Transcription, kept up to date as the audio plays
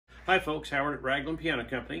Hi folks, Howard at Raglan Piano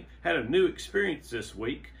Company. Had a new experience this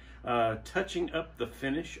week, touching up the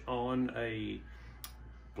finish on a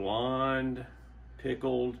blonde,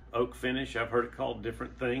 pickled oak finish. I've heard it called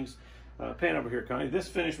different things. Pan over here, Connie. This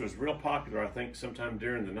finish was real popular, I think, sometime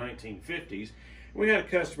during the 1950s. We had a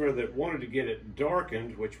customer that wanted to get it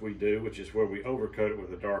darkened, which we do, which is where we overcoat it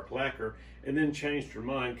with a dark lacquer, and then changed her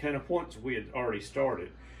mind kind of once we had already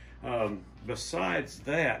started. Besides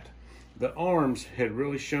that, the arms had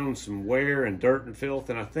really shown some wear and dirt and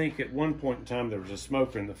filth, and I think at one point in time there was a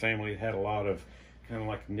smoker in the family that had a lot of kind of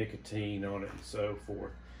like nicotine on it and so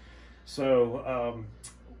forth. So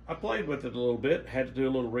I played with it a little bit, had to do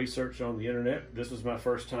a little research on the internet. This was my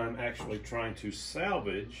first time actually trying to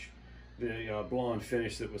salvage the blonde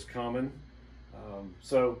finish that was common.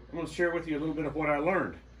 So I'm going to share with you a little bit of what I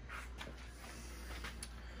learned.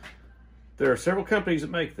 There are several companies that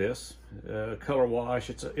make this color wash.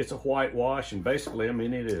 It's a white wash, and basically, I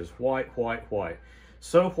mean, it is white, white, white.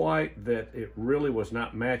 So white that it really was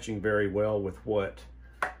not matching very well with what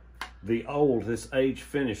this age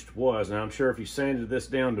finished was. Now, I'm sure if you sanded this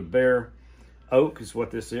down to bare oak is what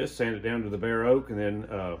this is, sand it down to the bare oak, and then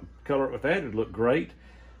color it with that, it'd look great.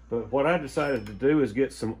 But what I decided to do is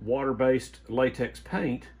get some water-based latex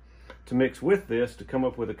paint to mix with this to come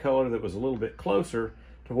up with a color that was a little bit closer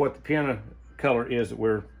to what the piano color is that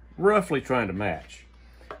we're roughly trying to match.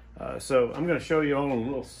 So I'm going to show you on a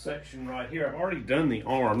little section right here. I've already done the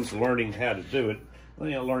arms, learning how to do it.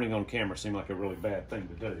 Learning on camera seemed like a really bad thing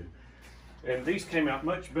to do. And these came out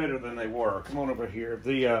much better than they were. Come on over here.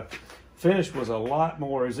 The finish was a lot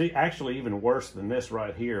more, actually even worse than this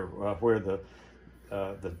right here, where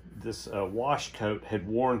this wash coat had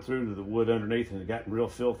worn through to the wood underneath and had gotten real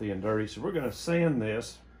filthy and dirty. So we're going to sand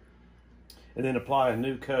this and then apply a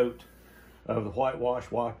new coat of the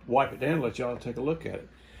whitewash, wipe it down, let y'all take a look at it.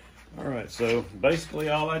 All right, so basically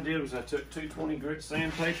all I did was I took 220 grit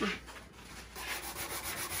sandpaper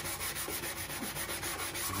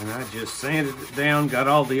and I just sanded it down, got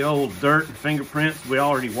all the old dirt and fingerprints. We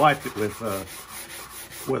already wiped it with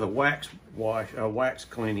a wax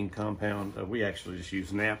cleaning compound. We actually just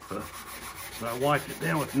use naphtha. So I wiped it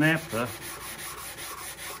down with naphtha.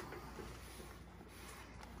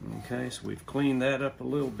 Okay, so we've cleaned that up a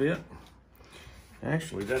little bit.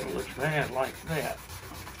 Actually, doesn't look bad like that.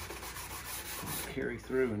 Let's carry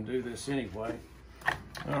through and do this anyway.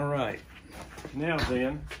 All right, now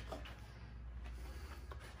then,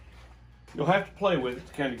 you'll have to play with it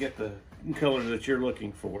to kind of get the color that you're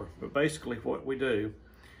looking for. But basically what we do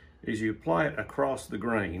is you apply it across the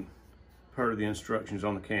grain, per the instructions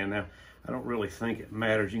on the can. Now, I don't really think it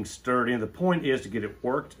matters. You can stir it in. The point is to get it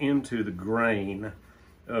worked into the grain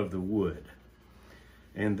of the wood,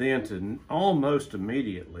 and then to almost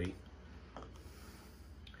immediately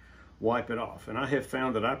wipe it off. And I have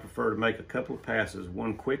found that I prefer to make a couple of passes,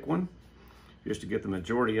 one quick one just to get the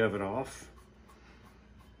majority of it off,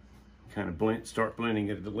 kind of start blending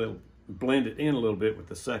it a little, blend it in a little bit with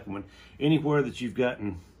the second one. Anywhere that you've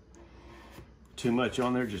gotten too much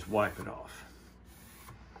on there, just wipe it off.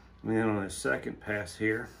 And then on the second pass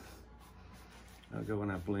here, I'll go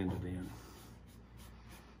and I blend it in.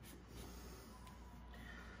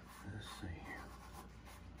 Let's see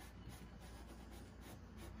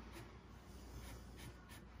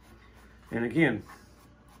here. And again,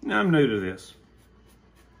 I'm new to this.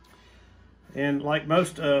 And like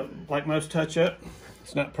most touch-up,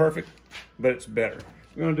 it's not perfect, but it's better.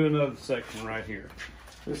 We're going to do another section right here.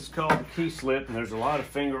 This is called the key slit, and there's a lot of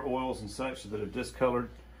finger oils and such that have discolored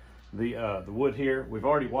the wood here. We've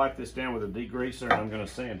already wiped this down with a degreaser, and I'm going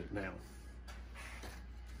to sand it now.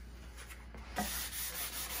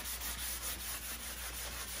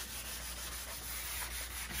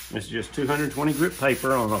 This is just 220 grit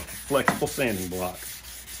paper on a flexible sanding block.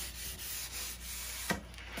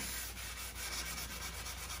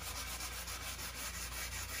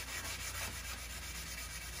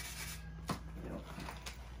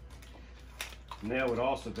 Now would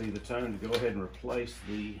also be the time to go ahead and replace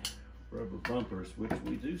the rubber bumpers, which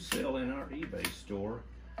we do sell in our eBay store,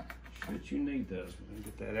 should you need those. We're going to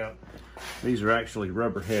get that out. These are actually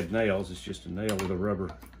rubber head nails. It's just a nail with a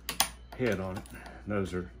rubber head on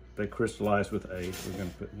it. They crystallize with age. We're going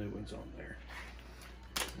to put new ones on there.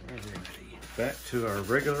 Alrighty, back to our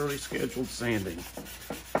regularly scheduled sanding.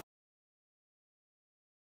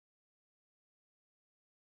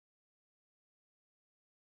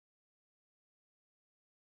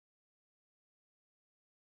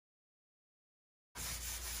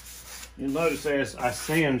 You'll notice as I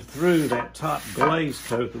sand through that top glaze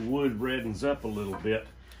coat, the wood reddens up a little bit.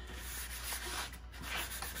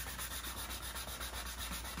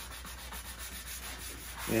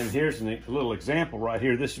 And here's a little example right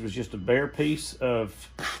here. This was just a bare piece of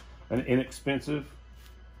an inexpensive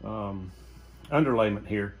underlayment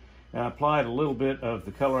here. And I applied a little bit of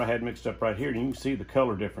the color I had mixed up right here, and you can see the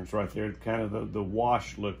color difference right there, kind of the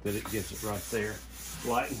wash look that it gives it right there.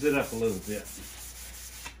 Lightens it up a little bit.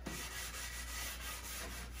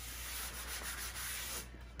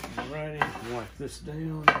 Alrighty, wipe this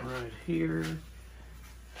down right here.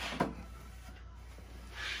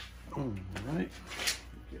 Alright,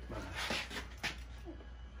 get my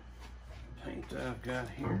paint I've got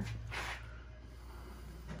here.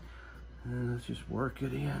 And let's just work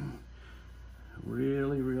it in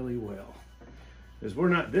really, really well. Because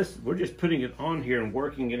we're just putting it on here and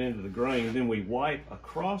working it into the grain, and then we wipe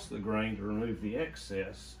across the grain to remove the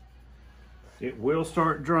excess. It will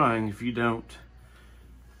start drying if you don't.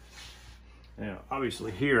 Now,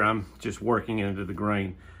 obviously here I'm just working it into the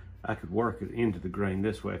grain. I could work it into the grain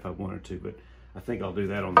this way if I wanted to, but I think I'll do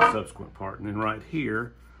that on the subsequent part. And then right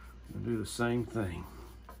here, I'll do the same thing.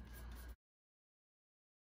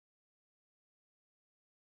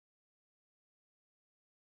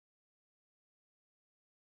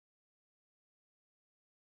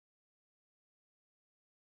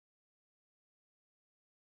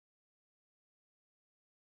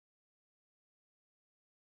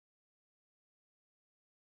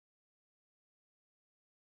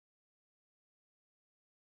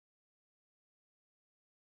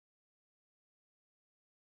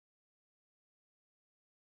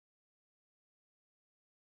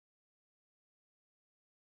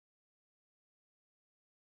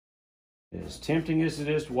 As tempting as it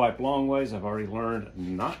is to wipe long ways, I've already learned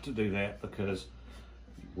not to do that because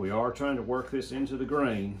we are trying to work this into the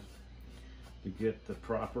grain to get the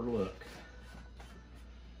proper look.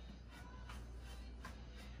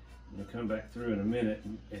 I'm going to come back through in a minute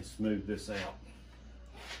and smooth this out.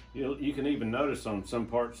 You can even notice on some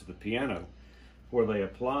parts of the piano where they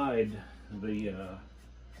applied the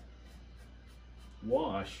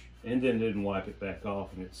wash and then didn't wipe it back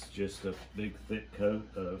off, and it's just a big thick coat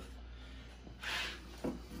of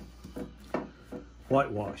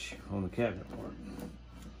whitewash on the cabinet part.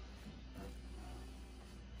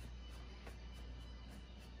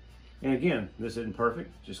 And again, this isn't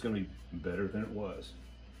perfect, just going to be better than it was.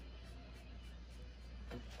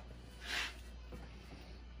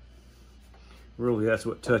 Really, that's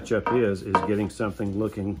what touch-up is getting something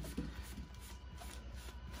looking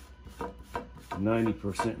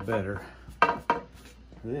 90% better.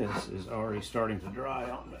 This is already starting to dry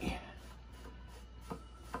on me.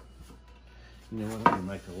 You know what, I'm going to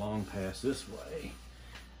make a long pass this way,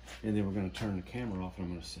 and then we're going to turn the camera off and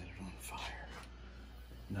I'm going to set it on fire.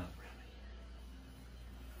 Not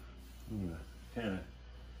really. I'm going to kind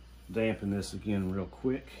of dampen this again real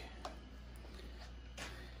quick.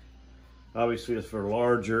 Obviously, as for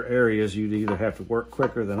larger areas, you'd either have to work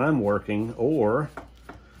quicker than I'm working or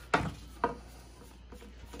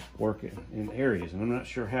work it in areas, and I'm not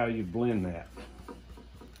sure how you blend that.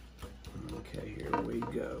 Okay, here we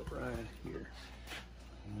go, right here.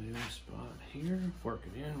 New spot here, work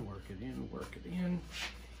it in, work it in, work it in.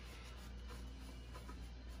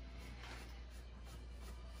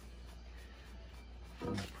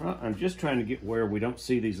 I'm just trying to get where we don't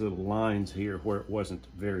see these little lines here where it wasn't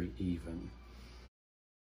very even.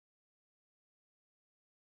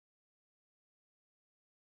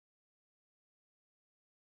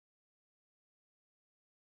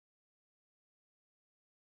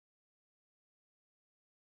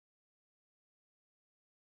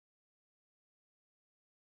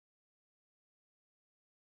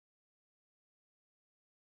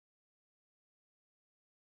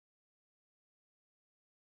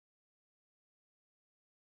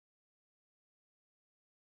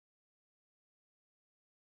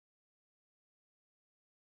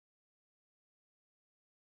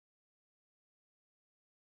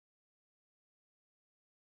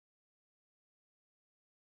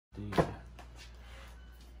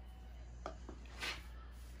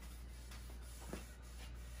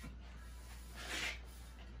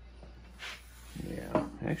 Yeah,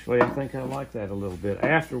 actually I think I like that a little bit.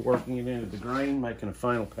 After working it into the grain, making a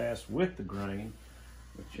final pass with the grain,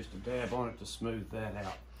 with just a dab on it to smooth that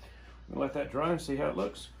out. I'm gonna let that dry and see how it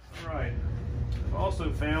looks. All right, I've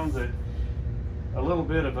also found that a little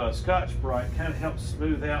bit of a Scotch-Brite kind of helps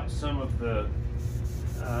smooth out some of the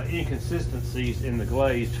inconsistencies in the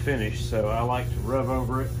glazed finish, so I like to rub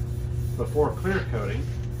over it before clear coating.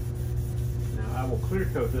 Now I will clear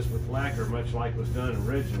coat this with lacquer much like was done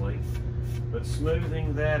originally, but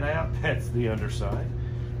smoothing that out, that's the underside.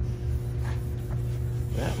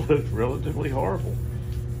 That looked relatively horrible.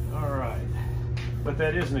 All right, But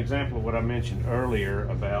that is an example of what I mentioned earlier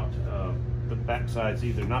about the backsides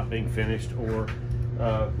either not being finished or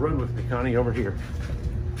run with me, Connie, over here.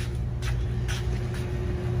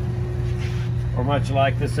 Or much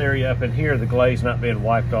like this area up in here, the glaze not being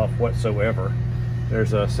wiped off whatsoever.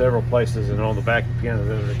 There's several places, and on the back of the piano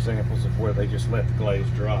there are examples of where they just let the glaze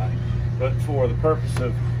dry. But for the purpose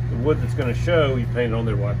of the wood that's going to show, you paint it on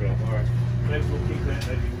there, wipe it off. All right, maybe we'll keep that,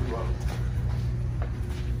 maybe we won't.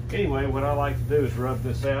 Anyway, what I like to do is rub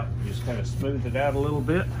this out, just kind of smooth it out a little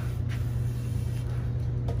bit.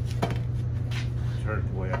 Turn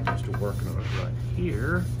it the way I'm used to working on it right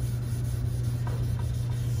here.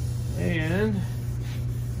 And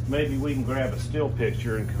maybe we can grab a still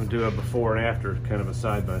picture and do a before and after, kind of a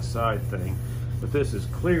side-by-side thing. But this is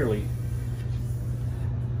clearly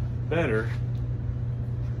better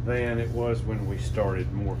than it was when we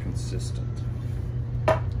started, more consistent.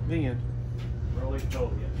 The end. Really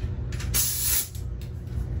told you.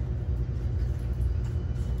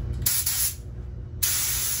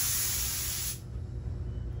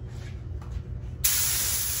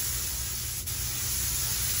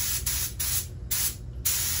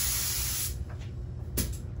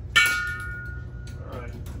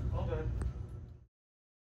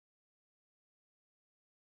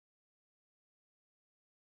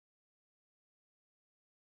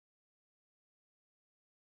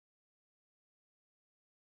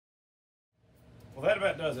 Well, that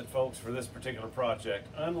about does it, folks, for this particular project.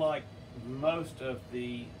 Unlike most of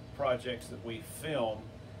the projects that we film,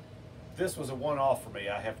 this was a one-off for me.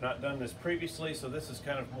 I have not done this previously, so this is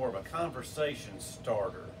kind of more of a conversation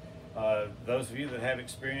starter. Those of you that have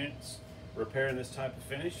experience repairing this type of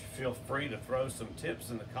finish, feel free to throw some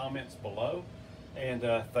tips in the comments below, and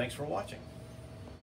thanks for watching.